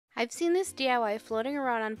I've seen this DIY floating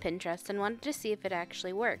around on Pinterest and wanted to see if it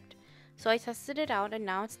actually worked. So I tested it out and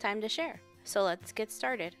now it's time to share. So let's get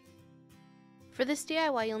started. For this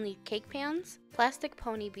DIY you'll need cake pans, plastic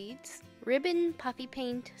pony beads, ribbon puffy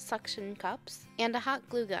paint suction cups, and a hot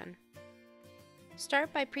glue gun.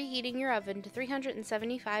 Start by preheating your oven to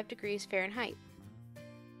 375 degrees Fahrenheit.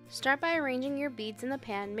 Start by arranging your beads in the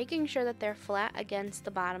pan, making sure that they're flat against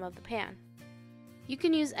the bottom of the pan. You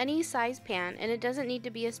can use any size pan, and it doesn't need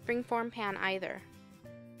to be a springform pan either.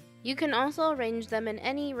 You can also arrange them in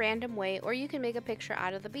any random way, or you can make a picture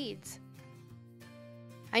out of the beads.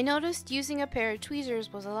 I noticed using a pair of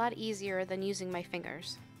tweezers was a lot easier than using my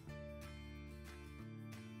fingers.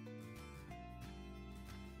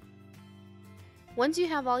 Once you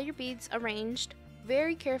have all your beads arranged,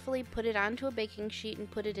 very carefully put it onto a baking sheet and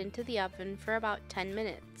put it into the oven for about 10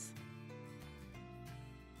 minutes.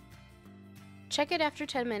 Check it after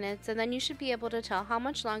 10 minutes and then you should be able to tell how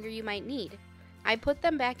much longer you might need. I put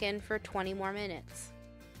them back in for 20 more minutes.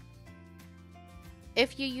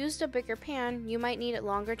 If you used a bigger pan, you might need a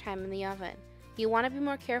longer time in the oven. You want to be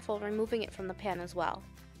more careful removing it from the pan as well.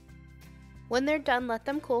 When they're done, let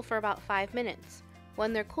them cool for about 5 minutes.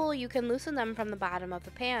 When they're cool, you can loosen them from the bottom of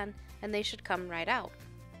the pan and they should come right out.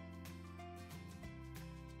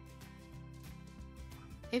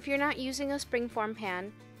 If you're not using a springform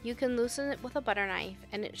pan, you can loosen it with a butter knife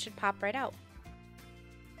and it should pop right out.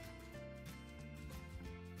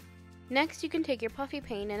 Next, you can take your puffy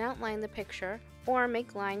paint and outline the picture or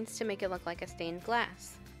make lines to make it look like a stained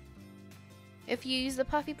glass. If you use the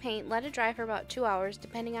puffy paint, let it dry for about 2 hours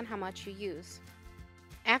depending on how much you use.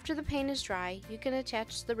 After the paint is dry, you can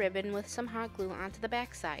attach the ribbon with some hot glue onto the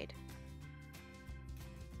back side.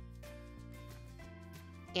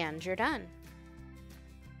 And you're done!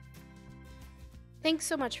 Thanks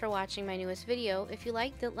so much for watching my newest video. If you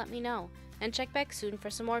liked it, let me know, and check back soon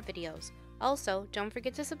for some more videos. Also, don't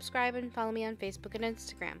forget to subscribe and follow me on Facebook and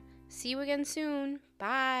Instagram. See you again soon.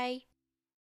 Bye!